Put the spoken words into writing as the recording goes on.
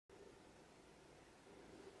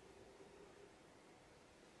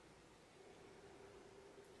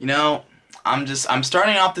You know, I'm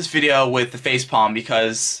starting off this video with the facepalm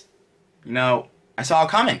because, you know, I saw it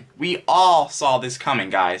coming. We all saw this coming,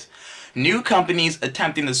 guys. New companies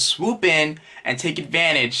attempting to swoop in and take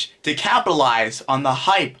advantage to capitalize on the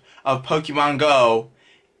hype of Pokemon Go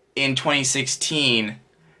in 2016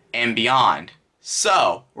 and beyond.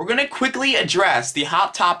 So, we're going to quickly address the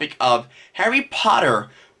hot topic of Harry Potter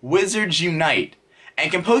Wizards Unite. And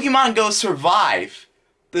can Pokemon Go survive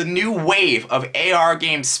the new wave of AR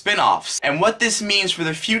game spin-offs, and what this means for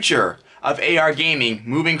the future of AR gaming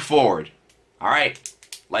moving forward. Alright,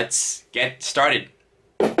 let's get started.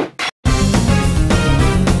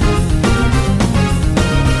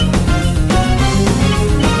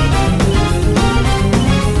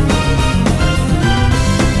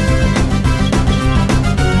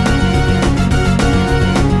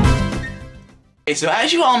 So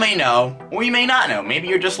as you all may know, or you may not know, maybe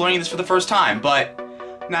you're just learning this for the first time, but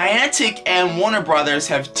Niantic and Warner Brothers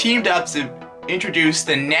have teamed up to introduce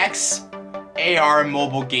the next AR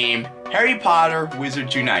mobile game, Harry Potter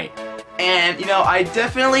Wizards Unite. And you know, I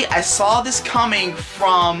saw this coming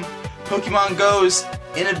from Pokemon Go's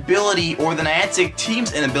inability, or the Niantic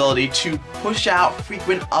team's inability, to push out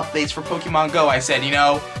frequent updates for Pokemon Go. I said, you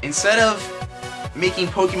know, instead of making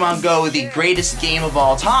Pokemon Go the greatest game of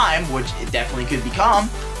all time, which it definitely could become,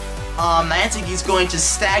 Niantic is going to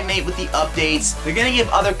stagnate with the updates. They're going to give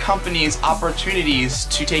other companies opportunities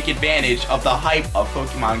to take advantage of the hype of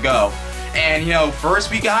Pokemon Go. And you know, first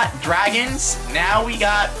we got dragons, now we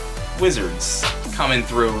got wizards coming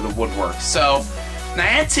through the woodwork. So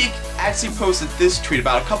Niantic actually posted this tweet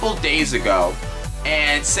about a couple days ago,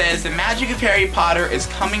 and it says, "The magic of Harry Potter is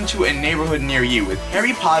coming to a neighborhood near you with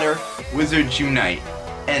Harry Potter Wizards Unite."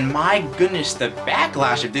 And my goodness, the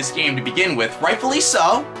backlash of this game to begin with, rightfully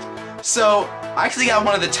so. So, I actually got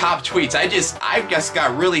one of the top tweets. I just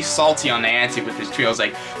got really salty on Niantic with this tweet. I was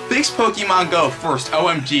like, "Fix Pokemon Go first,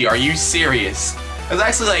 OMG, are you serious?" It was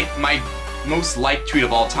actually like my most liked tweet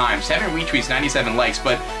of all time. 7 retweets, 97 likes,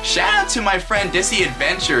 but shout out to my friend Dissy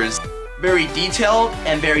Adventures. Very detailed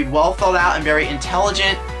and very well thought out and very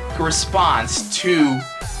intelligent response to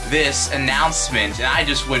this announcement, and I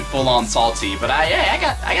just went full on salty. But I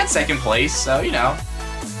got second place, so you know,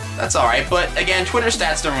 that's alright. But again, Twitter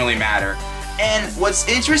stats don't really matter. And what's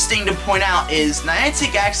interesting to point out is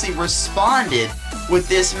Niantic actually responded with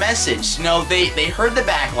this message. You know, they heard the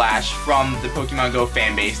backlash from the Pokemon Go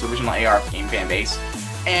fanbase, the original AR game fanbase,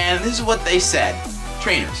 and this is what they said.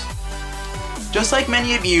 Trainers, just like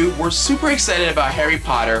many of you, we're super excited about Harry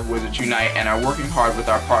Potter Wizards Unite and are working hard with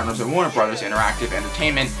our partners at Warner Brothers Interactive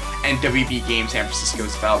Entertainment and WB Games San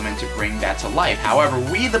Francisco's development to bring that to life. However,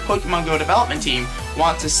 we, the Pokemon Go development team,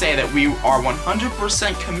 want to say that we are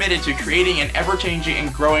 100% committed to creating an ever-changing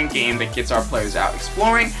and growing game that gets our players out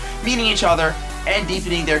exploring, meeting each other, and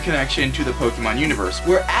deepening their connection to the Pokemon universe.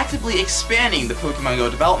 We're actively expanding the Pokemon Go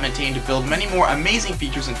development team to build many more amazing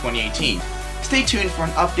features in 2018. Stay tuned for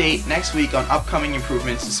an update next week on upcoming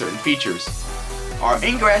improvements to certain features. Our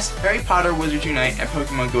Ingress, Harry Potter Wizards Unite, and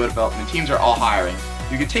Pokemon Go development teams are all hiring.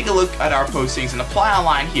 You can take a look at our postings and apply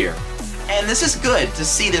online here. And this is good to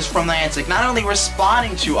see this from Niantic, not only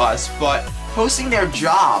responding to us, but posting their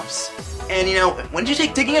jobs. And you know, when you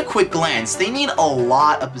taking a quick glance, they need a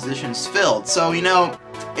lot of positions filled. So you know,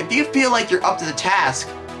 if you feel like you're up to the task,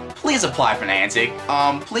 please apply for Niantic.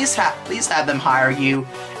 Please have them hire you,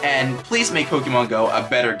 and please make Pokemon Go a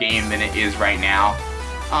better game than it is right now.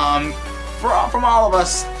 From all of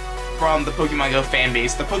us, from the Pokemon Go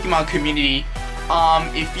fanbase, the Pokemon community,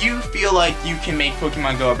 if you feel like you can make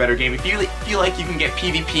Pokemon Go a better game, if you feel like you can get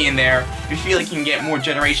PvP in there, if you feel like you can get more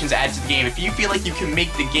generations added to the game, if you feel like you can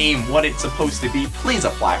make the game what it's supposed to be, please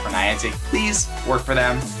apply for Niantic. Please work for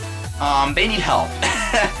them. They need help.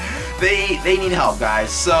 They need help,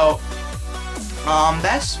 guys. So,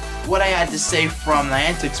 that's what I had to say from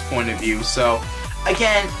Niantic's point of view. So,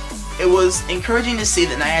 again, it was encouraging to see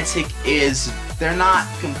that Niantic they're not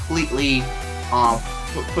completely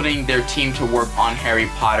putting their team to work on Harry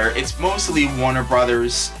Potter. It's mostly Warner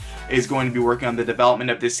Brothers is going to be working on the development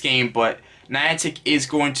of this game, but Niantic is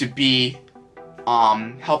going to be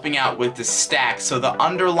helping out with the stack, so the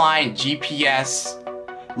underlying GPS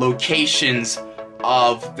locations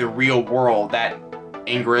of the real world that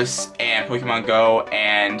Ingress and Pokemon Go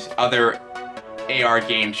and other AR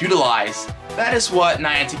games utilize. That is what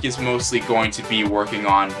Niantic is mostly going to be working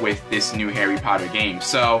on with this new Harry Potter game.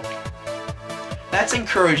 So that's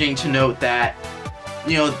encouraging to note that,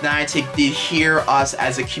 you know, Niantic did hear us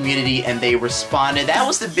as a community and they responded. That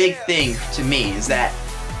was the big thing to me, is that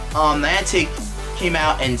Niantic came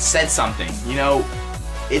out and said something. You know,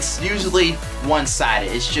 it's usually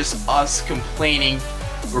one-sided. It's just us complaining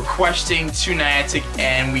requesting to Niantic,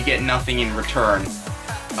 and we get nothing in return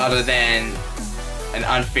other than an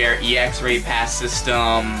unfair EX raid pass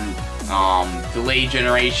system, delayed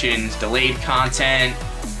generations, delayed content.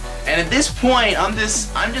 And at this point, I'm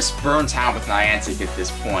just burnt out with Niantic at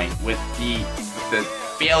this point, with the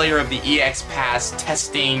failure of the EX pass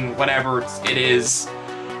testing, whatever it is,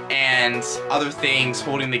 and other things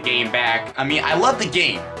holding the game back. I mean, I love the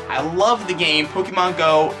game. I love the game. Pokemon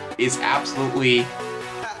Go is absolutely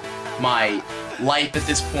my life at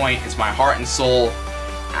this point. It's my heart and soul.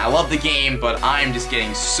 I love the game, but I'm just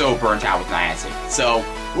getting so burnt out with Niantic. So,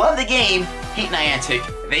 love the game, hate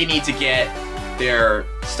Niantic. They need to get their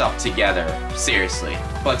stuff together, seriously.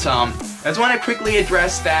 But I just want to quickly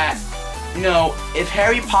address that, you know, if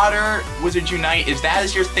Harry Potter Wizards Unite, if that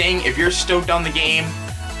is your thing, if you're stoked on the game,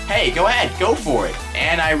 hey, go ahead, go for it.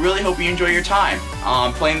 And I really hope you enjoy your time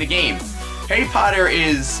playing the game. Harry Potter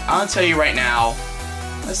is, I'll tell you right now,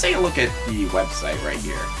 let's take a look at the website right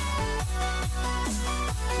here.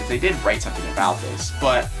 They did write something about this,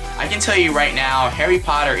 but I can tell you right now, Harry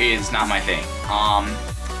Potter is not my thing.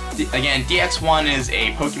 Again, DX1 is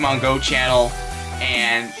a Pokemon Go channel,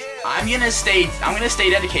 and I'm gonna stay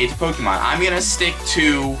dedicated to Pokemon. I'm gonna stick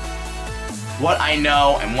to what I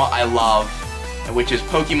know and what I love, which is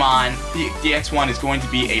Pokemon. DX1 is going to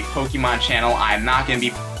be a Pokemon channel. I'm not gonna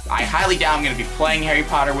be. I highly doubt I'm gonna be playing Harry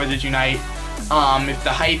Potter Wizards Unite. If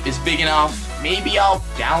the hype is big enough, maybe I'll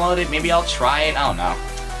download it. Maybe I'll try it. I don't know.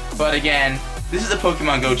 But again, this is a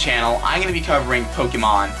Pokemon Go channel. I'm going to be covering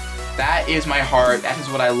Pokemon. That is my heart. That is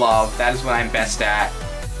what I love. That is what I'm best at.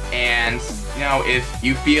 And, you know, if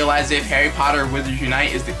you feel as if Harry Potter Wizards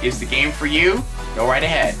Unite is the game for you, go right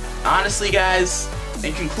ahead. Honestly, guys,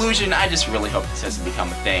 in conclusion, I just really hope this doesn't become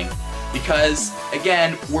a thing. Because,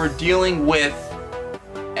 again, we're dealing with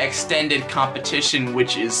extended competition,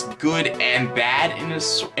 which is good and bad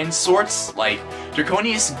in sorts. Like the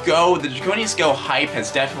Draconius Go hype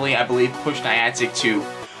has definitely, I believe, pushed Niantic to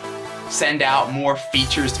send out more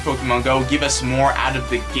features to Pokemon Go, give us more out of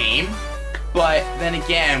the game. But then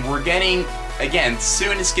again, we're getting,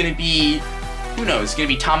 soon it's gonna be, who knows, it's gonna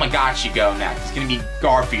be Tamagotchi Go next, it's gonna be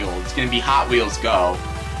Garfield, it's gonna be Hot Wheels Go,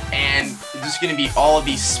 and it's just gonna be all of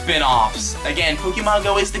these spin-offs. Again, Pokemon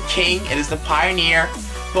Go is the king, it is the pioneer.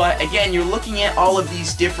 But again, you're looking at all of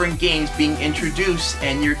these different games being introduced,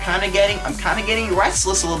 and I'm kind of getting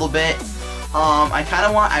restless a little bit.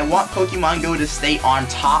 I want Pokemon Go to stay on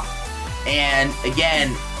top. And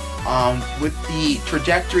again, with the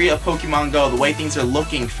trajectory of Pokemon Go, the way things are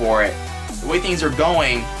looking for it, the way things are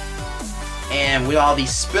going, and with all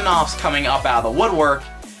these spin-offs coming up out of the woodwork,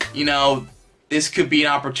 you know, this could be an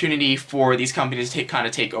opportunity for these companies to kind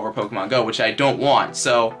of take over Pokemon Go, which I don't want.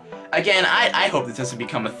 So again, I hope this doesn't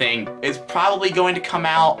become a thing. It's probably going to come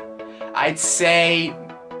out, I'd say,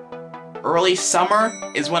 early summer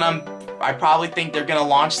is when I probably think they're going to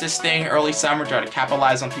launch this thing, early summer, try to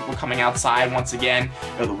capitalize on people coming outside once again.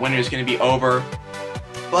 You know, the winter's going to be over.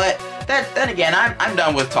 But then again, I'm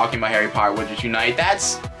done with talking about Harry Potter Wizards Unite. I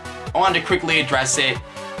wanted to quickly address it.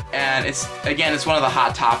 And it's one of the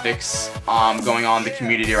hot topics going on in the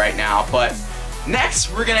community right now. But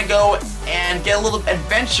next, we're gonna go and get a little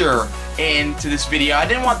adventure into this video. I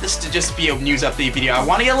didn't want this to just be a news update video. I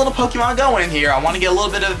want to get a little Pokemon Go in here. I want to get a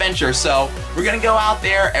little bit of adventure. So we're gonna go out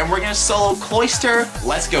there and we're gonna solo CLOYSTER.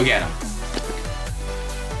 Let's go get him.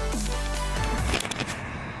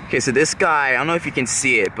 Okay, so this guy, I don't know if you can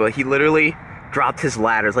see it, but he literally dropped his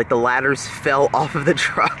ladders. Like the ladders fell off of the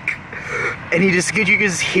truck. And you can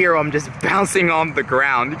just hear him just bouncing on the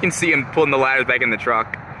ground. You can see him pulling the ladders back in the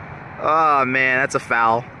truck. Oh man, that's a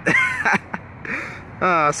foul.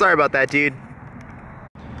 Sorry about that, dude.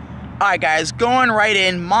 Alright guys, going right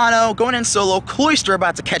in, mono, going in solo, CLOYSTER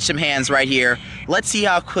about to catch some hands right here. Let's see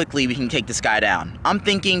how quickly we can take this guy down. I'm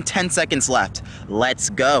thinking 10 seconds left. Let's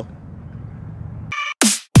go.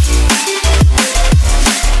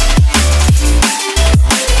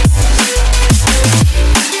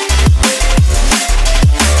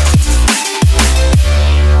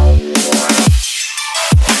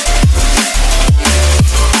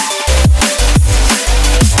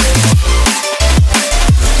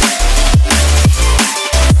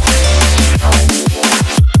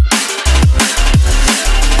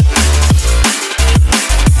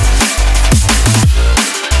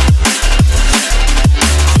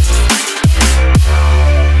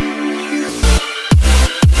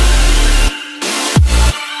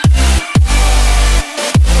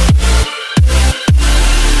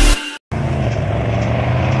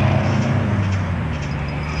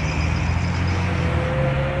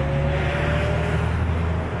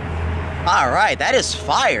 Alright, that is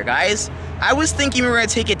fire, guys. I was thinking we were gonna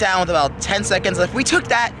take it down with about 10 seconds left. We took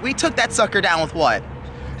that sucker down with what?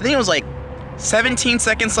 I think it was like 17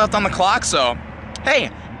 seconds left on the clock, so hey,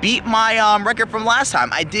 beat my record from last time.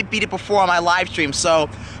 I did beat it before on my live stream, so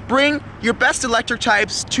bring your best electric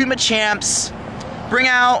types to Machamps, bring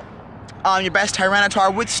out your best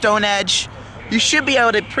Tyranitar with Stone Edge. You should be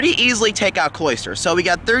able to pretty easily take out Cloyster. So we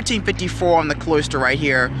got 1354 on the Cloyster right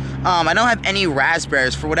here. I don't have any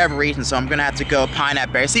raspberries for whatever reason, so I'm gonna have to go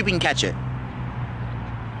pineapple berry, see if we can catch it.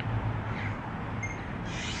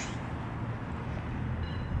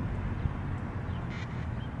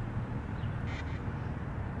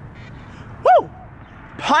 Woo!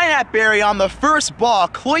 Pineapple berry on the first ball,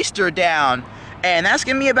 Cloyster down, and that's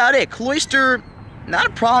gonna be about it. Cloyster, not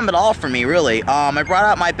a problem at all for me, really. I brought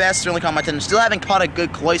out my best, certainly caught my attention. Still haven't caught a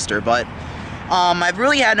good Cloyster, but I've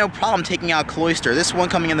really had no problem taking out Cloyster. This one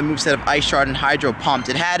coming in the moveset of Ice Shard and Hydro Pumped.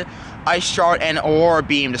 It had Ice Shard and Aurora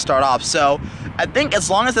Beam to start off, so I think as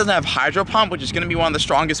long as it doesn't have Hydro Pump, which is going to be one of the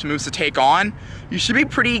strongest moves to take on, you should be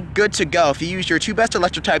pretty good to go. If you use your two best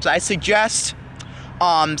electric types, I suggest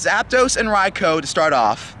Zapdos and Raikou to start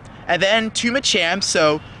off, and then two Machamps,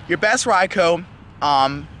 so your best Raikou,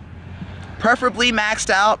 preferably maxed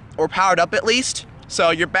out or powered up at least. So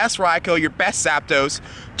your best Raikou, your best Zapdos,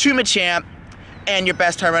 two Machamp, and your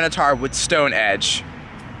best Tyranitar with Stone Edge.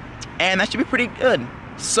 And that should be pretty good.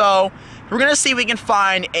 So we're gonna see if we can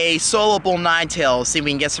find a soloable Ninetales, see if we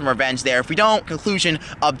can get some revenge there. If we don't, conclusion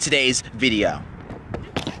of today's video.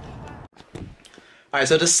 Alright,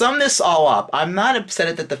 so to sum this all up, I'm not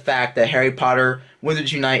upset at the fact that Harry Potter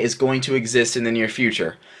Wizards Unite is going to exist in the near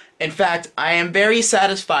future. In fact, I am very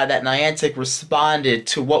satisfied that Niantic responded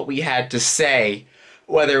to what we had to say,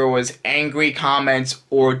 whether it was angry comments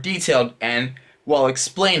or detailed and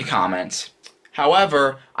well-explained comments.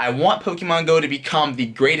 However, I want Pokemon Go to become the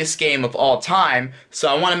greatest game of all time, so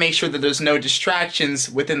I want to make sure that there's no distractions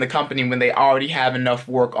within the company when they already have enough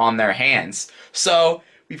work on their hands. So,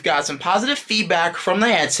 we've got some positive feedback from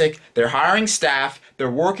Niantic, they're hiring staff,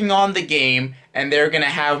 they're working on the game, and they're going to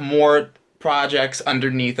have more projects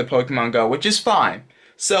underneath the Pokemon Go, which is fine.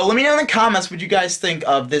 So let me know in the comments what you guys think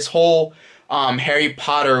of this whole Harry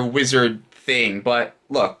Potter wizard thing. But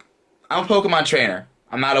look, I'm a Pokemon trainer.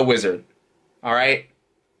 I'm not a wizard. Alright?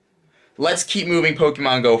 Let's keep moving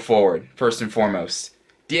Pokemon Go forward, first and foremost.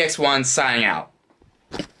 DX1 signing out.